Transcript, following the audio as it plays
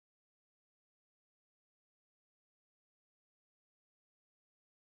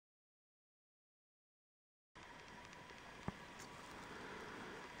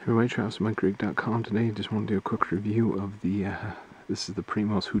Everybody, Travis at MUDD. Today, just want to do a quick review of the, this is the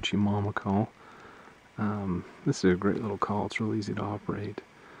Primos Hoochie Mama call. This is a great little call. It's real easy to operate.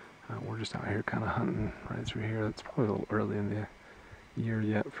 We're just out here kind of hunting right through here. It's probably a little early in the year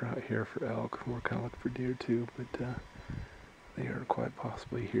yet for out here for elk. We're kind of looking for deer too, but they are quite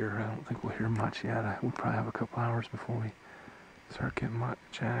possibly here. I don't think we'll hear much yet. We'll probably have a couple hours before we start getting much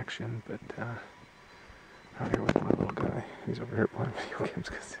action, but out here with my little guy. He's over here playing video games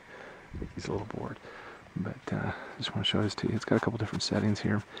because he's a little bored. But just want to show this to you. It's got a couple different settings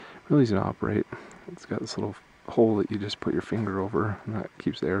here. Really easy to operate. It's got this little hole that you just put your finger over, and that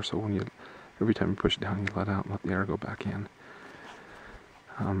keeps the air. So when every time you push it down, you let out and let the air go back in.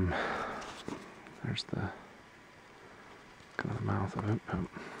 There's the kind of the mouth of it.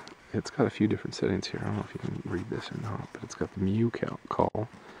 It's got a few different settings here. I don't know if you can read this or not, but it's got the MUDD call,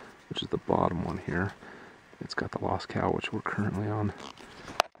 which is the bottom one here. It's got the lost cow, which we're currently on.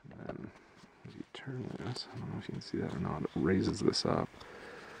 And then as you turn this, I don't know if you can see that or not, it raises this up.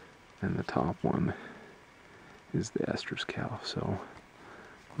 And the top one is the estrus cow. So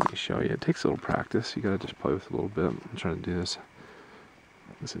let me show you. It takes a little practice. You gotta just play with it a little bit. I'm trying to do this.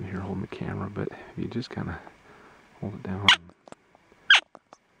 I'm sitting here holding the camera, but if you just kind of hold it down,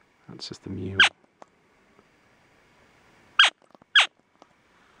 that's just the MUDD.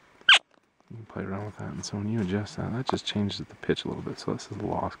 You can play around with that, and so when you adjust that, that just changes the pitch a little bit. So this is the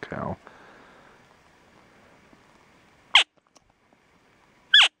lost cow.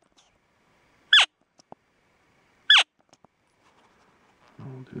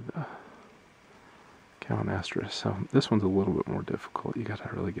 We'll do the cow and estrus. So this one's a little bit more difficult. You gotta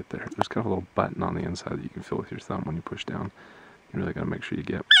really get there. There's kind of a little button on the inside that you can feel with your thumb when you push down. You really gotta make sure you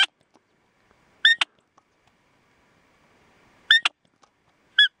get.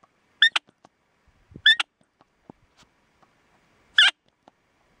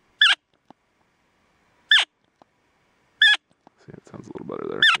 See, it sounds a little better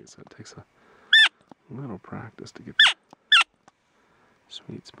there. So it takes a little practice to get the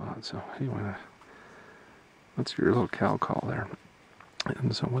sweet spot. So anyway, that's your little cow call there.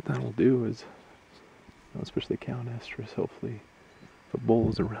 And so what that will do is, especially cow and estrus, hopefully if a bull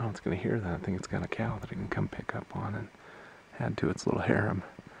is around, it's going to hear that. I think it's got a cow that it can come pick up on and add to its little harem.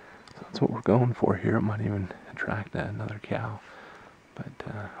 So that's what we're going for here. It might even attract another cow. But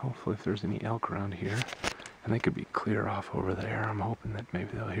hopefully if there's any elk around here, and they could be clear off over there, I'm hoping that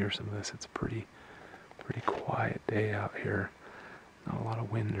maybe they'll hear some of this. It's a pretty quiet day out here. Not a lot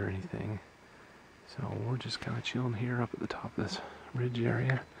of wind or anything. So we're just kind of chilling here up at the top of this ridge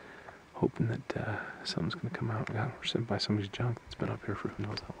area, hoping that something's going to come out. We're sitting by somebody's junk that's been up here for who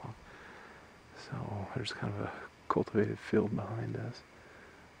knows how long. So there's kind of a cultivated field behind us.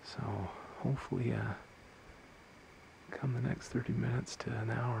 So hopefully come the next 30 minutes to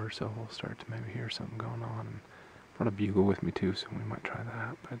an hour or so, we'll start to maybe hear something going on. And brought a bugle with me too, so we might try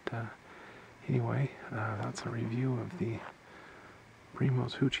that. But anyway, that's a review of the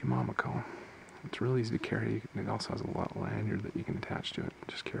Primos Hoochie Mama call. It's really easy to carry. It also has a lot of lanyard that you can attach to it.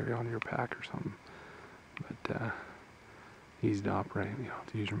 Just carry on your pack or something. But easy to operate. You don't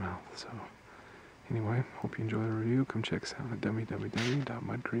have to use your mouth. So anyway, hope you enjoy the review. Come check us out at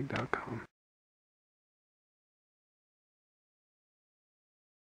www.muddcreek.com.